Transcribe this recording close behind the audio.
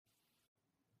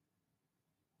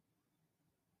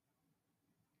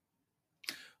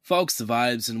Folks, the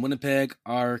vibes in Winnipeg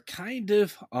are kind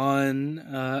of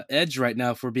on edge right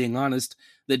now, if we're being honest.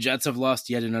 The Jets have lost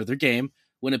yet another game.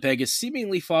 Winnipeg is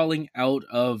seemingly falling out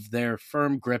of their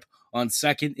firm grip on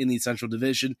second in the Central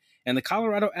Division, and the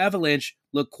Colorado Avalanche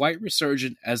look quite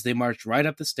resurgent as they march right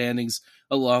up the standings,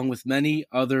 along with many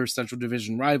other Central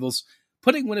Division rivals,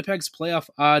 putting Winnipeg's playoff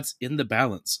odds in the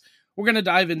balance. We're going to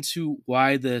dive into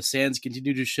why the sands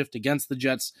continue to shift against the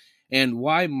Jets, and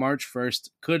why March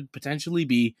 1st could potentially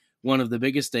be one of the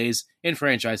biggest days in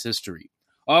franchise history.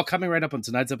 All coming right up on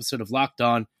tonight's episode of Locked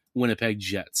On Winnipeg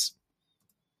Jets.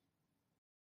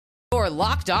 You're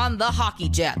Locked On the Hockey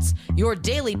Jets, your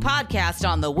daily podcast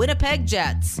on the Winnipeg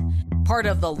Jets. Part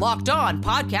of the Locked On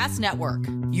Podcast Network,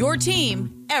 your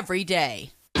team every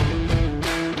day.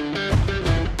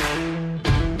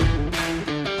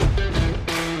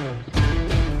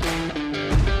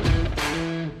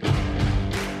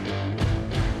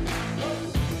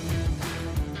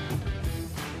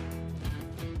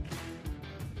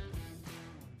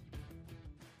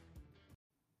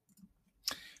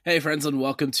 Hey friends, and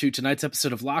welcome to tonight's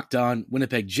episode of Locked On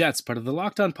Winnipeg Jets, part of the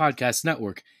Locked On Podcast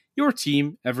Network, your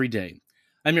team every day.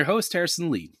 I'm your host, Harrison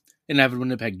Lee, an avid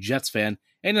Winnipeg Jets fan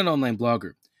and an online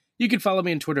blogger. You can follow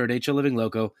me on Twitter at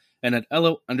HLLivingLoco and at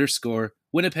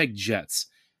LO_Winnipeg Jets.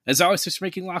 As always, thanks for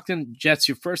making Locked On Jets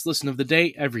your first listen of the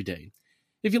day every day.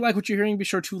 If you like what you're hearing, be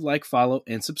sure to like, follow,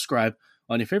 and subscribe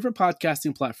on your favorite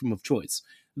podcasting platform of choice,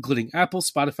 including Apple,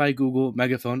 Spotify, Google,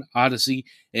 Megaphone, Odyssey,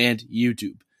 and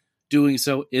YouTube. Doing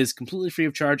so is completely free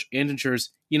of charge and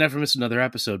ensures you never miss another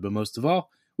episode, but most of all,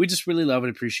 we just really love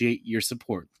and appreciate your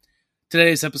support.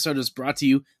 Today's episode is brought to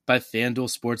you by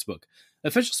FanDuel Sportsbook,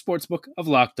 official sportsbook of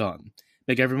Locked On.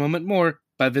 Make every moment more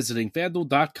by visiting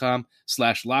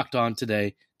FanDuel.com/LockedOn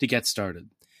today to get started.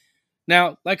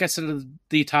 Now, like I said at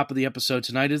the top of the episode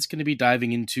tonight, it's going to be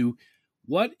diving into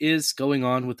what is going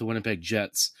on with the Winnipeg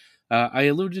Jets. I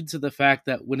alluded to the fact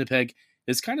that Winnipeg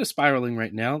is kind of spiraling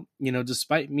right now,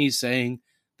 despite me saying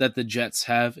that the Jets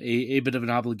have a bit of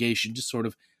an obligation to sort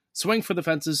of swing for the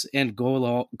fences and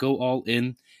go all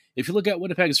in. If you look at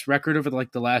Winnipeg's record over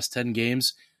the last 10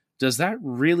 games, does that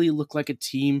really look like a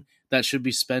team that should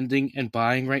be spending and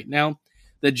buying right now?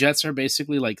 The Jets are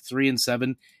basically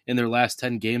 3-7 in their last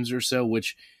 10 games or so,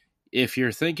 which if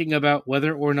you're thinking about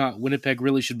whether or not Winnipeg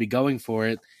really should be going for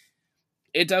it,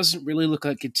 it doesn't really look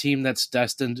like a team that's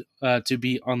destined to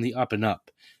be on the up and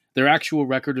up. Their actual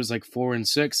record is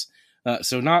 4-6,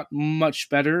 so not much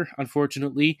better,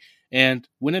 unfortunately. And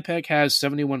Winnipeg has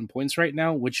 71 points right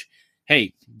now, which,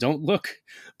 hey, don't look,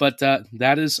 but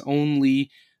that is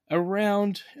only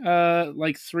around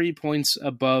 3 points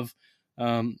above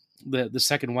the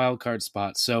second wildcard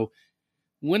spot. So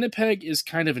Winnipeg is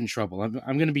kind of in trouble. I'm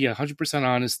going to be 100%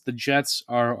 honest. The Jets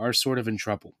are sort of in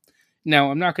trouble.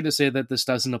 Now, I'm not going to say that this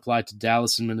doesn't apply to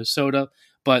Dallas and Minnesota,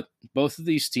 but both of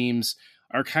these teams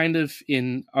are kind of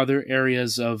in other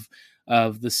areas of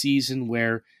the season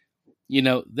where,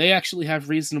 they actually have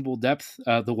reasonable depth.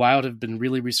 The Wild have been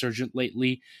really resurgent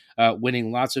lately,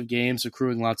 winning lots of games,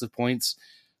 accruing lots of points.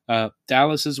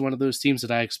 Dallas is one of those teams that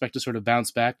I expect to sort of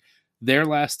bounce back. Their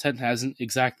last 10 hasn't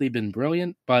exactly been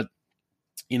brilliant, but,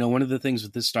 one of the things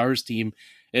with the Stars team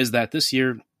is that this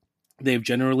year, they've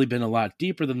generally been a lot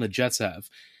deeper than the Jets have.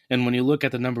 And when you look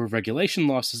at the number of regulation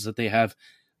losses that they have,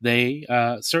 they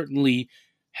certainly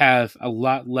have a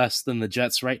lot less than the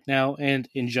Jets right now. And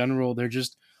in general, they're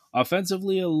just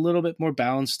offensively a little bit more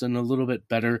balanced and a little bit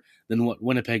better than what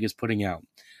Winnipeg is putting out.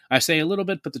 I say a little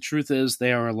bit, but the truth is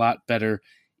they are a lot better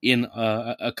in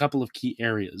a couple of key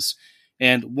areas.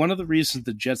 And one of the reasons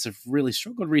the Jets have really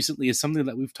struggled recently is something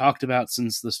that we've talked about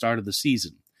since the start of the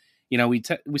season. We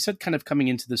said kind of coming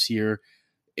into this year,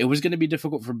 it was going to be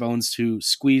difficult for Bones to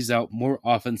squeeze out more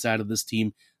offense out of this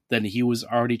team than he was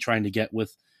already trying to get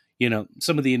with,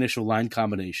 some of the initial line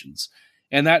combinations.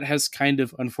 And that has kind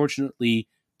of, unfortunately,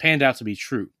 panned out to be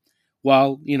true.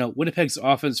 While, Winnipeg's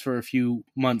offense for a few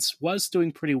months was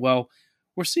doing pretty well,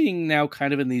 we're seeing now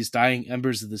kind of in these dying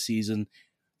embers of the season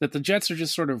that the Jets are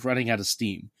just sort of running out of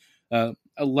steam. A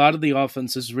lot of the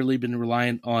offense has really been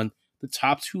reliant on the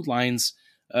top two lines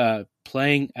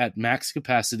playing at max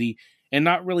capacity and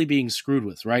not really being screwed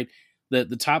with, right?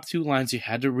 The top two lines you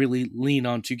had to really lean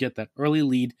on to get that early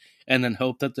lead and then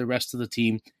hope that the rest of the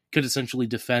team could essentially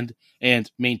defend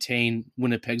and maintain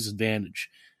Winnipeg's advantage.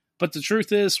 But the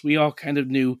truth is, we all kind of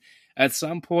knew at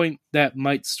some point that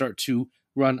might start to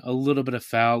run a little bit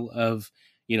afoul of,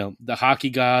 the hockey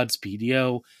gods,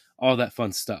 PDO, all that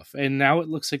fun stuff. And now it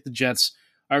looks like the Jets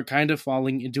are kind of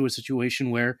falling into a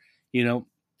situation where,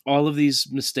 all of these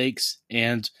mistakes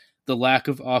and the lack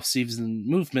of off-season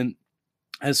movement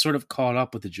has sort of caught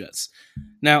up with the Jets.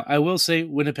 Now, I will say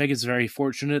Winnipeg is very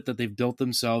fortunate that they've built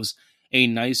themselves a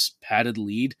nice padded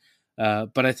lead.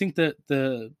 But I think that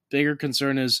the bigger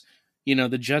concern is,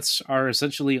 the Jets are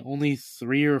essentially only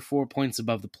 3 or 4 points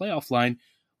above the playoff line.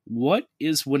 What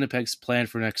is Winnipeg's plan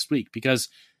for next week? Because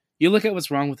you look at what's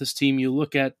wrong with this team, you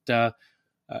look at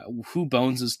who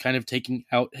Bones is kind of taking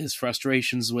out his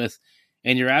frustrations with,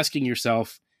 and you're asking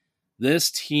yourself,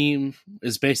 this team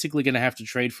is basically going to have to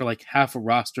trade for like half a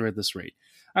roster at this rate.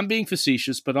 I'm being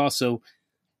facetious, but also,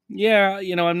 yeah,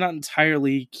 I'm not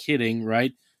entirely kidding,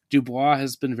 right? Dubois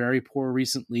has been very poor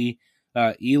recently.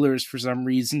 Ehlers, for some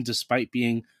reason, despite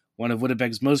being one of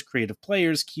Winnipeg's most creative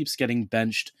players, keeps getting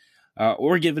benched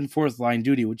or given fourth line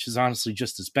duty, which is honestly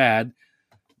just as bad.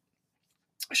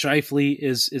 Scheifele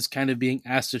is kind of being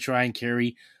asked to try and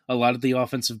carry a lot of the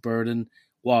offensive burden,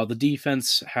 while the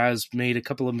defense has made a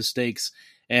couple of mistakes,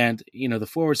 and the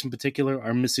forwards in particular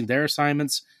are missing their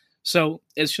assignments. So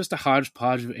it's just a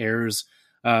hodgepodge of errors,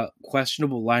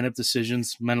 questionable lineup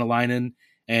decisions. Menelainen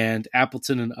and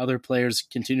Appleton and other players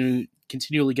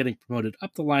continually getting promoted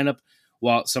up the lineup,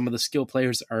 while some of the skill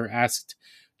players are asked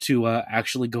to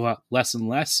actually go out less and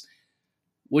less,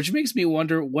 which makes me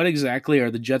wonder what exactly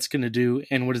are the Jets going to do,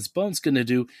 and what is Bones going to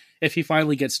do if he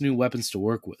finally gets new weapons to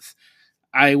work with.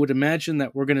 I would imagine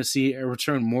that we're going to see a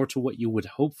return more to what you would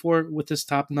hope for with this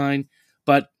top 9,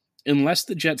 but unless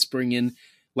the Jets bring in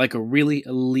like a really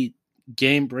elite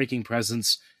game-breaking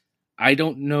presence, I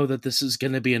don't know that this is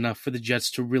going to be enough for the Jets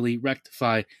to really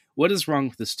rectify what is wrong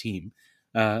with this team.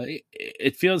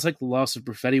 It feels like the loss of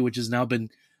Perfetti, which has now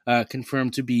been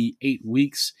confirmed to be 8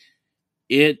 weeks,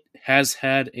 it has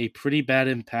had a pretty bad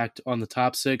impact on the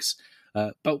top 6.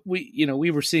 But we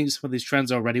were seeing some of these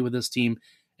trends already with this team.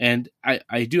 And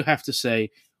I do have to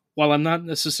say, while I'm not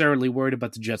necessarily worried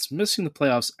about the Jets missing the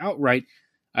playoffs outright,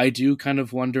 I do kind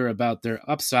of wonder about their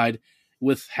upside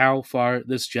with how far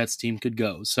this Jets team could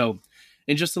go. So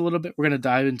in just a little bit, we're going to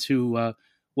dive into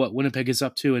what Winnipeg is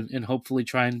up to and hopefully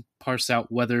try and parse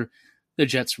out whether the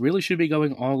Jets really should be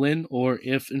going all in, or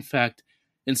if, in fact,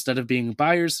 instead of being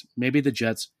buyers, maybe the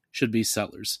Jets should be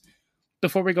sellers.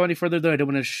 Before we go any further, though, I do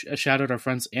want to shout out our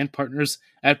friends and partners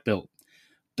at Built.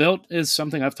 Built is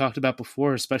something I've talked about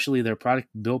before, especially their product,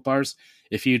 Built Bars.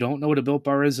 If you don't know what a Built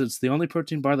Bar is, it's the only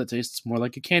protein bar that tastes more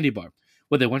like a candy bar,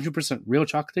 with a 100% real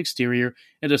chocolate exterior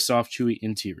and a soft, chewy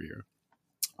interior.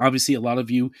 Obviously, a lot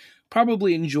of you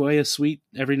probably enjoy a sweet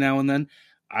every now and then.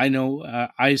 I know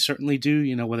I certainly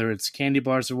do, whether it's candy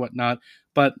bars or whatnot,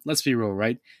 but let's be real,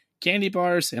 right? Candy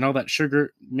bars and all that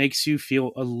sugar makes you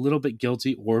feel a little bit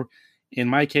guilty, or in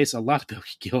my case, a lot of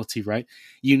guilty, right?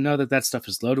 You know that stuff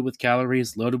is loaded with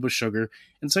calories, loaded with sugar,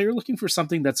 and so you're looking for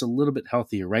something that's a little bit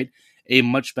healthier, right? A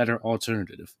much better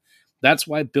alternative. That's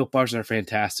why Built Bars are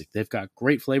fantastic. They've got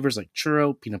great flavors like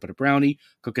churro, peanut butter brownie,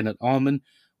 coconut almond.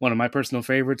 One of my personal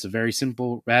favorites, a very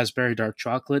simple raspberry dark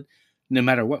chocolate. No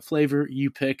matter what flavor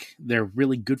you pick, they're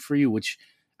really good for you, which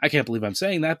I can't believe I'm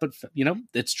saying that, but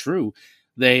it's true.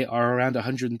 They are around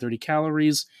 130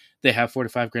 calories. They have 4 to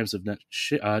 5 grams of net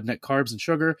carbs and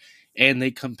sugar, and they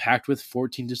come packed with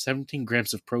 14 to 17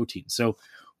 grams of protein. So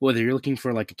whether you're looking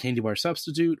for like a candy bar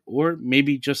substitute, or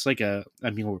maybe just like a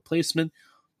meal replacement,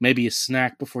 maybe a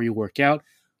snack before you work out,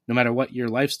 no matter what your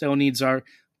lifestyle needs are,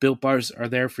 Built Bars are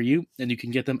there for you, and you can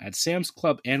get them at Sam's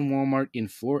Club and Walmart in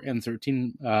 4 and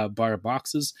 13 bar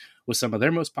boxes with some of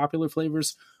their most popular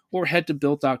flavors, or head to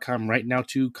Built.com right now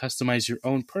to customize your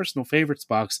own personal favorites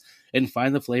box and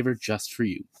find the flavor just for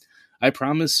you. I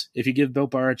promise, if you give Built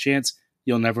Bar a chance,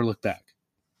 you'll never look back.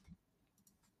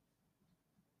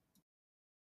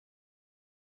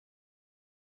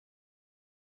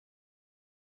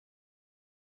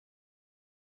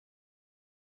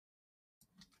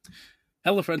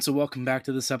 Hello, friends, and welcome back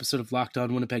to this episode of Locked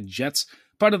On Winnipeg Jets,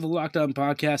 part of the Locked On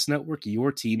Podcast Network,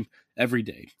 your team every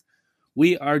day.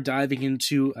 We are diving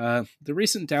into the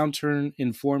recent downturn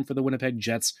in form for the Winnipeg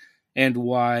Jets and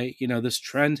why, this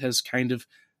trend has kind of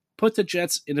put the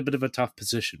Jets in a bit of a tough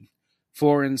position.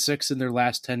 4-6 in their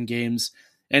last 10 games,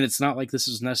 and it's not like this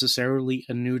is necessarily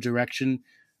a new direction.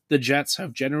 The Jets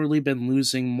have generally been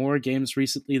losing more games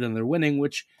recently than they're winning,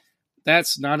 which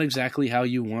that's not exactly how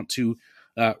you want to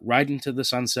ride into the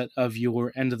sunset of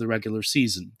your end of the regular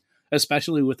season,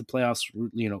 especially with the playoffs,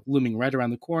 looming right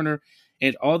around the corner,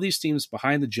 and all these teams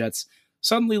behind the Jets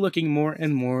suddenly looking more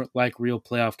and more like real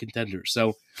playoff contenders.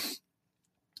 So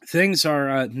things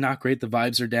are not great. The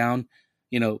vibes are down.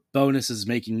 Bonus is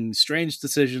making strange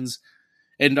decisions,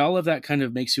 and all of that kind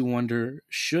of makes you wonder,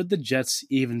 should the Jets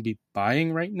even be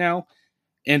buying right now?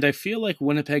 And I feel like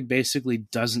Winnipeg basically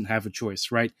doesn't have a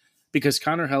choice, right? Because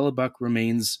Connor Hellebuyck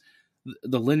remains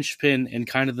the linchpin and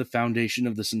kind of the foundation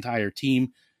of this entire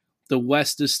team. The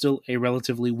West is still a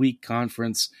relatively weak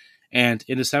conference, and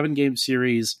in a 7-game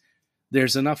series,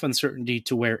 there's enough uncertainty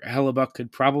to where Hellebuyck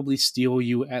could probably steal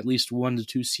you at least 1 to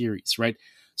 2 series, right?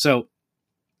 So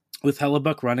with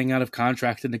Hellebuyck running out of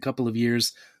contract in a couple of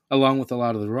years, along with a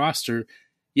lot of the roster,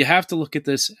 you have to look at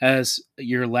this as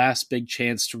your last big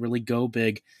chance to really go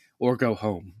big or go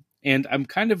home. And I'm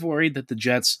kind of worried that the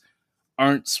Jets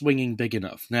aren't swinging big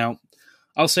enough. Now,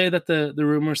 I'll say that the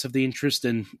rumors of the interest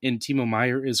in Timo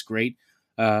Meier is great,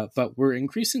 but we're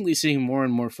increasingly seeing more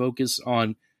and more focus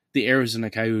on the Arizona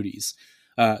Coyotes.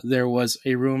 There was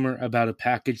a rumor about a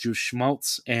package of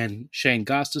Schmaltz and Shane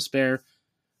Gostisbehere.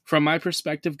 From my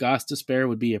perspective, Gostisbehere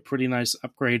would be a pretty nice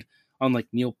upgrade on like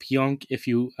Neil Pionk if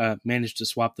you manage to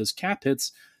swap those cap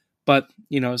hits. But,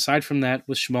 aside from that,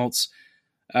 with Schmaltz,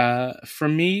 for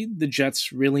me, the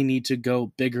Jets really need to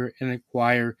go bigger and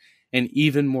acquire an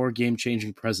even more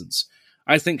game-changing presence.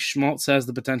 I think Schmaltz has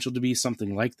the potential to be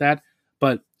something like that,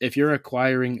 but if you're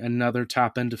acquiring another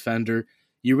top-end defender,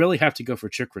 you really have to go for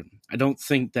Chychrun. I don't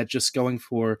think that just going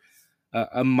for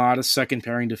a modest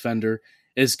second-pairing defender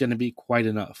is going to be quite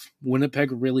enough.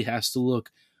 Winnipeg really has to look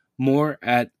more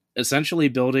at essentially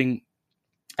building,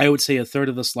 I would say, a third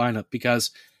of this lineup,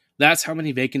 because that's how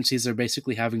many vacancies they're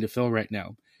basically having to fill right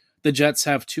now. The Jets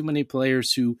have too many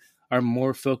players who are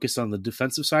more focused on the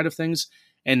defensive side of things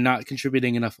and not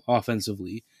contributing enough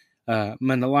offensively.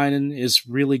 Mendelainen is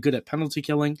really good at penalty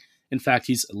killing. In fact,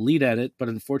 he's elite at it, but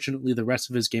unfortunately the rest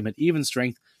of his game at even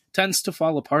strength tends to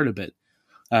fall apart a bit.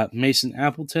 Mason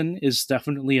Appleton is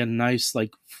definitely a nice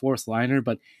fourth liner,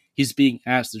 but he's being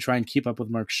asked to try and keep up with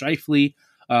Mark Scheifele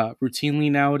routinely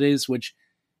nowadays, which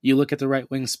you look at the right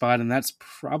wing spot, and that's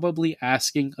probably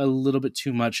asking a little bit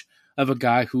too much of a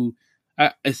guy who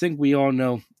I think we all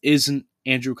know isn't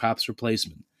Andrew Kopp's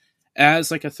replacement.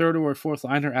 As a third or fourth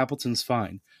liner, Appleton's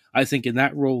fine. I think in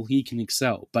that role he can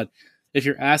excel. But if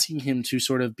you're asking him to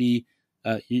sort of be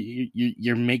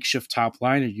your makeshift top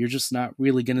liner, you're just not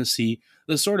really going to see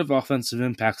the sort of offensive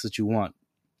impacts that you want.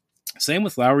 Same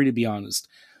with Lowry, to be honest.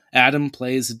 Adam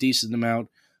plays a decent amount,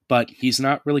 but he's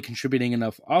not really contributing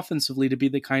enough offensively to be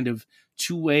the kind of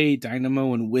two-way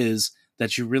dynamo and whiz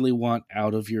that you really want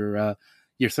out of your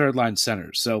third-line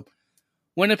center. So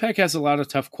Winnipeg has a lot of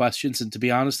tough questions, and to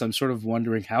be honest, I'm sort of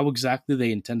wondering how exactly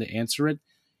they intend to answer it.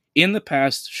 In the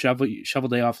past,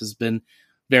 Shoveldayoff has been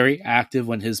very active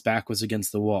when his back was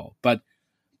against the wall, but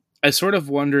I sort of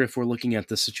wonder if we're looking at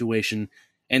this situation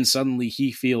and suddenly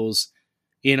he feels,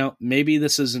 maybe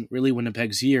this isn't really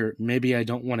Winnipeg's year. Maybe I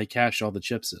don't want to cash all the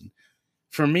chips in.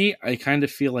 For me, I kind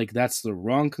of feel like that's the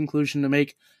wrong conclusion to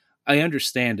make. I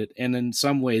understand it, and in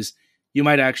some ways, you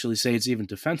might actually say it's even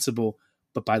defensible,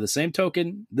 but by the same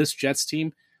token, this Jets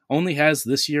team only has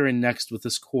this year and next with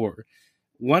this core.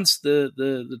 Once the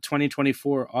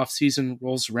 2024 offseason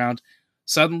rolls around,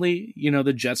 suddenly,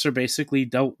 the Jets are basically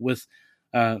dealt with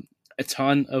a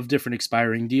ton of different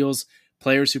expiring deals,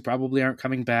 players who probably aren't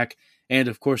coming back, and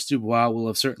of course Dubois will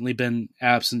have certainly been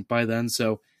absent by then.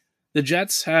 So the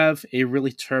Jets have a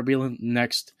really turbulent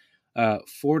next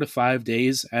 4 to 5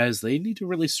 days as they need to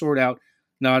really sort out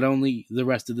not only the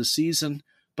rest of the season,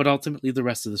 but ultimately the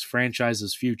rest of this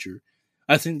franchise's future.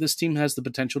 I think this team has the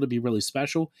potential to be really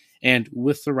special, and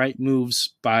with the right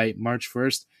moves by March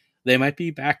 1st, they might be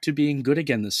back to being good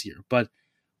again this year. But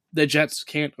the Jets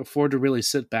can't afford to really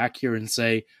sit back here and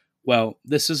say, well,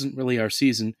 this isn't really our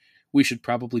season. We should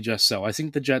probably just sell. I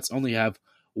think the Jets only have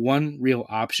one real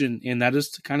option, and that is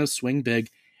to kind of swing big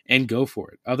and go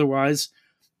for it. Otherwise,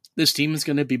 this team is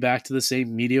going to be back to the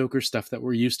same mediocre stuff that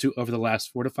we're used to over the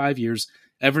last 4 to 5 years,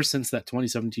 ever since that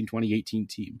 2017-2018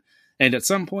 team. And at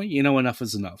some point, enough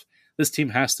is enough. This team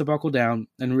has to buckle down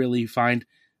and really find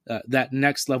that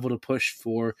next level to push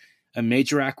for a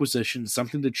major acquisition,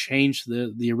 something to change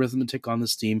the arithmetic on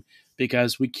this team,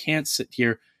 because we can't sit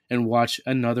here and watch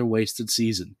another wasted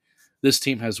season. This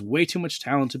team has way too much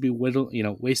talent to be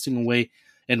wasting away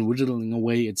and whittling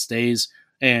away its days,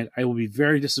 and I will be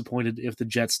very disappointed if the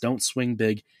Jets don't swing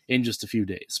big in just a few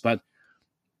days. But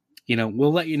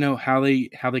we'll let you know how they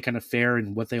kind of fare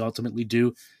and what they ultimately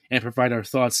do, and provide our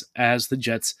thoughts as the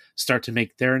Jets start to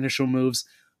make their initial moves.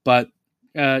 But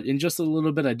in just a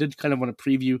little bit, I did kind of want to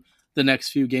preview the next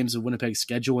few games of Winnipeg's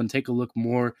schedule and take a look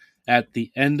more at the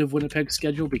end of Winnipeg's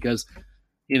schedule, because,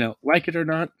 like it or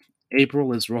not,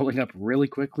 April is rolling up really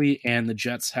quickly, and the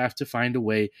Jets have to find a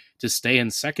way to stay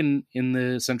in second in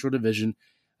the Central Division,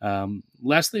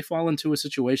 lest they fall into a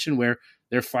situation where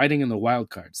they're fighting in the wild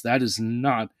cards. That is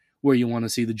not where you want to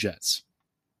see the Jets.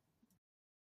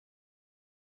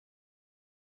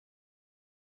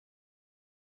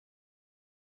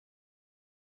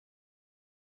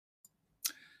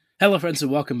 Hello, friends,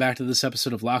 and welcome back to this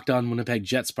episode of Locked On Winnipeg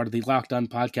Jets, part of the Locked On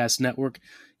Podcast Network,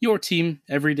 your team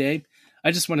every day. I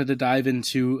just wanted to dive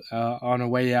into, on our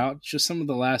way out, just some of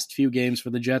the last few games for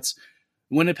the Jets.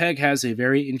 Winnipeg has a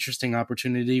very interesting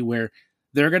opportunity where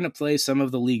they're going to play some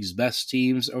of the league's best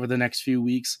teams over the next few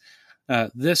weeks.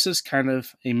 This is kind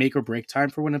of a make or break time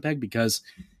for Winnipeg because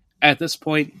at this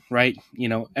point, right,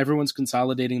 everyone's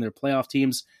consolidating their playoff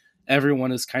teams.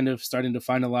 Everyone is kind of starting to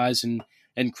finalize and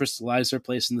crystallize their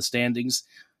place in the standings.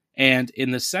 And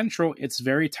in the Central, it's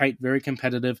very tight, very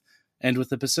competitive. And with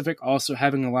the Pacific also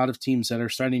having a lot of teams that are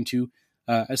starting to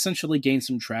essentially gain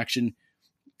some traction,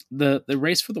 the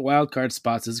race for the wild card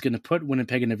spots is going to put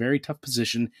Winnipeg in a very tough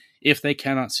position if they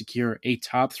cannot secure a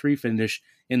top 3 finish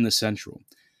in the Central.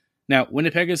 Now,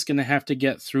 Winnipeg is going to have to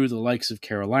get through the likes of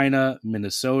Carolina,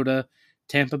 Minnesota,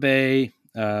 Tampa Bay.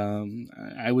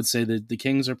 I would say that the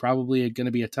Kings are probably going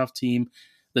to be a tough team.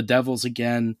 The Devils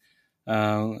again,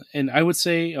 and I would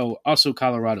say, also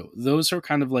Colorado. Those are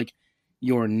kind of like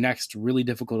your next really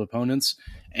difficult opponents,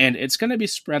 and it's going to be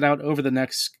spread out over the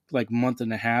next month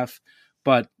and a half.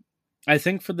 But I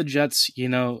think for the Jets,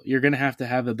 you're going to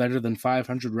have a better than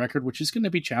 500 record, which is going to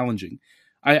be challenging.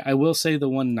 I will say the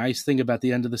one nice thing about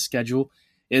the end of the schedule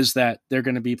is that they're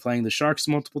going to be playing the Sharks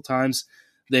multiple times.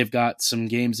 They've got some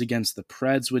games against the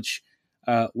Preds, which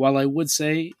while I would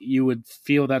say you would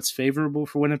feel that's favorable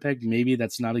for Winnipeg, maybe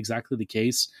that's not exactly the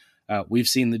case. We've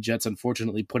seen the Jets,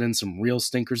 unfortunately, put in some real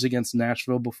stinkers against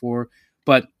Nashville before.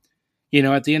 But,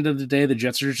 at the end of the day, the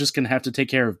Jets are just going to have to take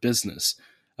care of business.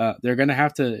 They're going to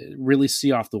have to really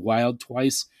see off the Wild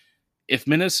twice. If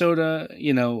Minnesota,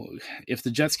 if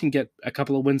the Jets can get a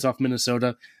couple of wins off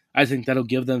Minnesota, I think that'll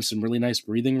give them some really nice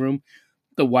breathing room.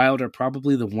 The Wild are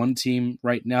probably the one team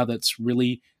right now that's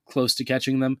really close to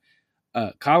catching them.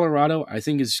 Colorado, I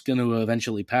think, is going to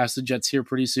eventually pass the Jets here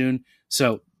pretty soon.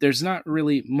 So there's not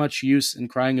really much use in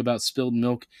crying about spilled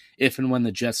milk if and when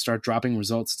the Jets start dropping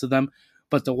results to them.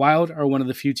 But the Wild are one of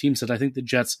the few teams that I think the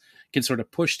Jets can sort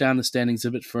of push down the standings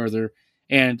a bit further.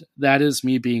 And that is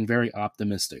me being very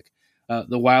optimistic.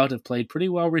 The Wild have played pretty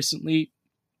well recently.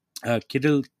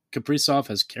 Kirill Kaprizov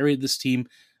has carried this team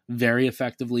very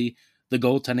effectively. The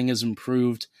goaltending has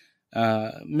improved.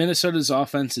 Minnesota's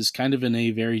offense is kind of in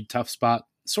a very tough spot,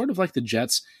 sort of like the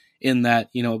Jets, in that,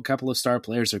 a couple of star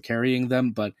players are carrying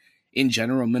them, but in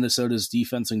general, Minnesota's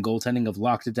defense and goaltending have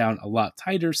locked it down a lot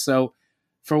tighter. So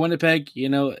for Winnipeg,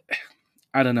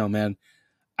 I don't know, man.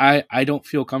 I don't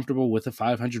feel comfortable with a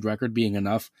 500 record being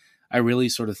enough. I really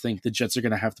sort of think the Jets are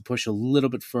going to have to push a little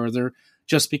bit further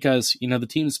just because, the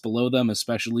teams below them,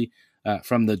 especially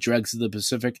from the dregs of the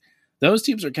Pacific, those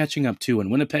teams are catching up too. And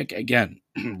Winnipeg, again,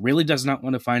 really does not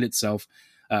want to find itself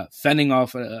fending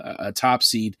off a top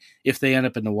seed if they end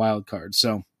up in the wild card.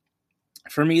 So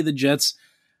for me, the Jets,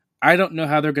 I don't know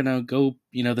how they're going to go,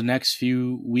 the next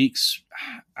few weeks.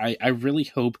 I really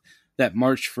hope that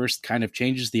March 1st kind of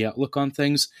changes the outlook on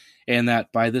things and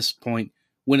that by this point,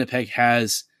 Winnipeg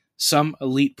has some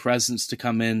elite presence to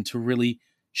come in to really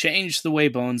change the way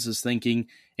Bones is thinking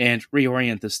and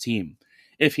reorient this team.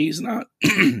 If he's not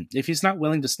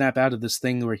willing to snap out of this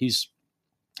thing where he's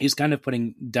kind of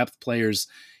putting depth players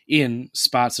in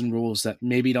spots and roles that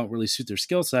maybe don't really suit their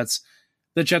skill sets,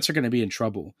 the Jets are going to be in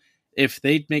trouble. If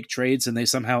they make trades and they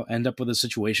somehow end up with a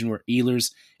situation where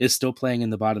Ehlers is still playing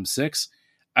in the bottom 6,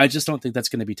 I just don't think that's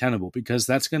going to be tenable because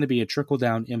that's going to be a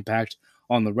trickle-down impact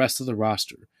on the rest of the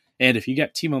roster. And if you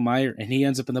get Timo Meier and he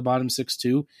ends up in the bottom 6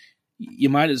 too, you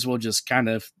might as well just kind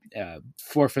of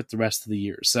forfeit the rest of the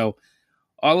year. So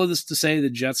all of this to say the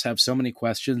Jets have so many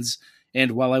questions.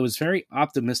 And while I was very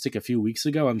optimistic a few weeks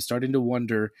ago, I'm starting to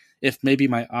wonder if maybe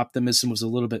my optimism was a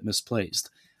little bit misplaced.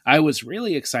 I was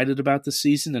really excited about the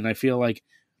season, and I feel like,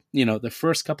 the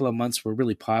first couple of months were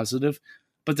really positive,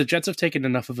 but the Jets have taken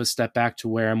enough of a step back to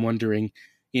where I'm wondering,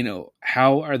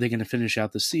 how are they going to finish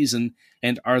out the season,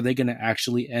 and are they going to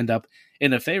actually end up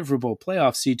in a favorable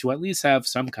playoff seed to at least have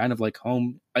some kind of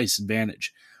home ice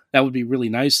advantage? That would be really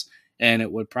nice, and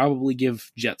it would probably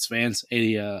give Jets fans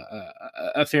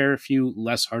a fair few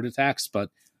less heart attacks, but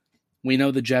we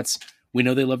know the Jets, we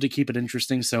know they love to keep it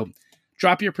interesting, so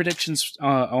drop your predictions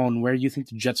on where you think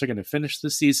the Jets are going to finish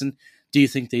this season. Do you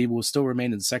think they will still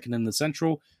remain in second in the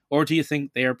Central, or do you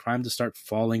think they are primed to start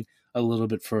falling a little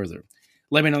bit further?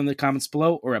 Let me know in the comments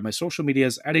below or at my social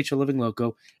medias at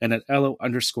HLivingLoco and at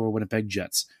LO_Winnipeg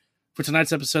Jets. For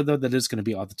tonight's episode, though, that is going to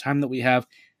be all the time that we have.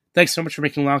 Thanks so much for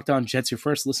making Locked On Jets your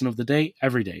first listen of the day,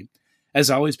 every day.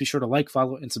 As always, be sure to like,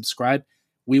 follow, and subscribe.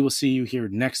 We will see you here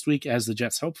next week as the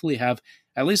Jets hopefully have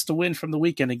at least a win from the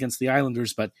weekend against the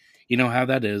Islanders, but you know how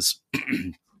that is.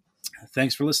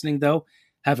 Thanks for listening, though.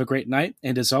 Have a great night,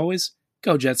 and as always,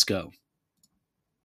 Go Jets, go.